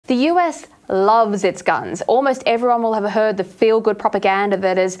The US loves its guns. Almost everyone will have heard the feel-good propaganda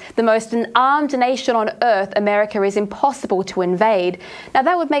that as the most armed nation on earth, America is impossible to invade. Now,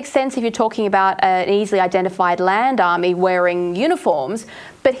 that would make sense if you're talking about an easily identified land army wearing uniforms.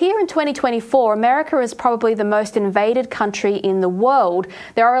 But here in 2024, America is probably the most invaded country in the world.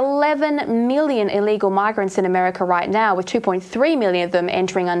 There are 11 million illegal migrants in America right now, with 2.3 million of them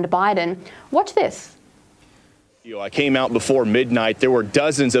entering under Biden. Watch this. I came out before midnight. There were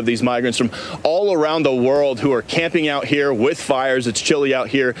dozens of these migrants from all around the world who are camping out here with fires. It's chilly out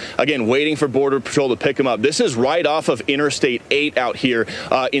here, again, waiting for Border Patrol to pick them up. This is right off of Interstate 8 out here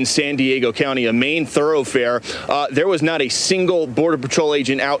in San Diego County, a main thoroughfare. There was not a single Border Patrol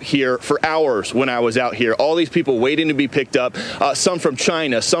agent out here for hours when I was out here. All these people waiting to be picked up, some from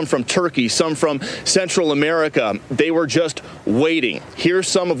China, some from Turkey, some from Central America. They were just waiting. Here's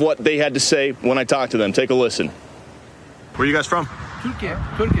some of what they had to say when I talked to them. Take a listen. Where are you guys from?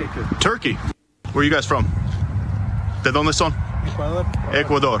 Turkey. Where are you guys from? ¿De dónde son?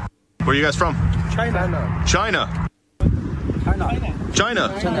 Ecuador. Where are you guys from? China.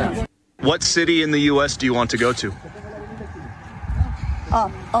 What city in the U.S. do you want to go to?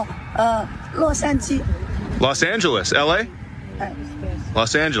 Los Angeles. Los Angeles. L.A.?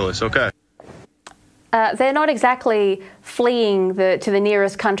 Los Angeles, okay. They're not exactly fleeing to the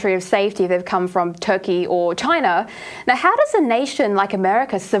nearest country of safety. They've come from Turkey or China. Now, how does a nation like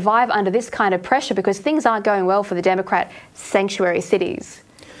America survive under this kind of pressure? Because things aren't going well for the Democrat sanctuary cities.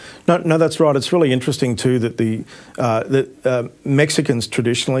 No, that's right. It's really interesting too that the Mexicans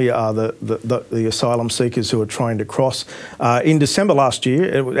traditionally are the asylum seekers who are trying to cross. In December last year,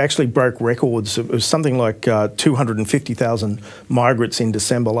 it actually broke records. It was something like 250,000 migrants in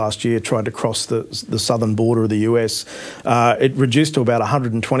December last year tried to cross the southern border of the US. It reduced to about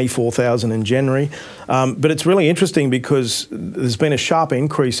 124,000 in January. But it's really interesting because there's been a sharp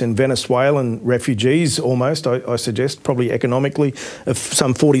increase in Venezuelan refugees, almost, I suggest, probably economically, of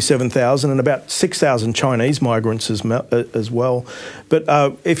some 47,000 and about 6,000 Chinese migrants as well.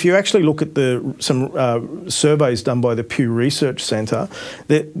 But if you actually look at some surveys done by the Pew Research Centre,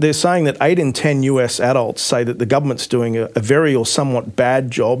 they're saying that 8 in 10 US adults say that the government's doing a very or somewhat bad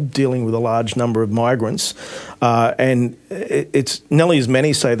job dealing with a large number of migrants. And it's nearly as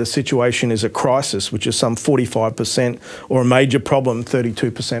many say the situation is a crisis, which is some 45%, or a major problem,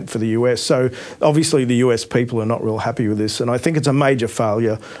 32% for the US. So obviously the US people are not real happy with this. And I think it's a major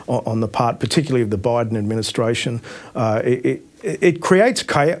failure on the part, particularly of the Biden administration. It creates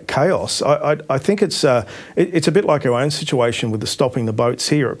chaos. I think it's a bit like our own situation with the stopping the boats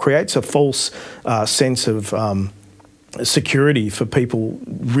here. It creates a false sense of security for people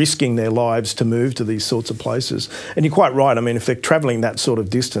risking their lives to move to these sorts of places. And you're quite right. I mean, if they're travelling that sort of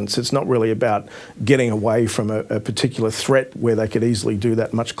distance, it's not really about getting away from a particular threat where they could easily do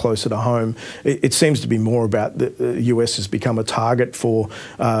that much closer to home. It seems to be more about the US has become a target for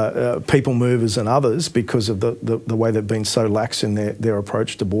people movers and others because of the way they've been so lax in their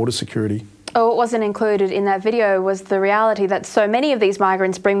approach to border security. Oh, what wasn't included in that video was the reality that so many of these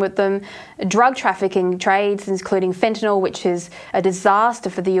migrants bring with them drug trafficking trades, including fentanyl, which is a disaster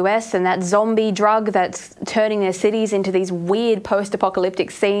for the US, and that zombie drug that's turning their cities into these weird post-apocalyptic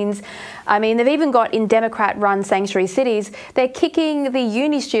scenes. I mean, they've even got, in Democrat-run sanctuary cities, they're kicking the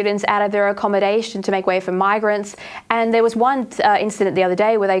uni students out of their accommodation to make way for migrants. And there was one incident the other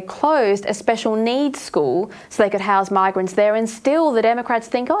day where they closed a special needs school so they could house migrants there, and still the Democrats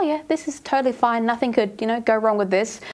think, oh yeah, this is totally fine, nothing could, go wrong with this.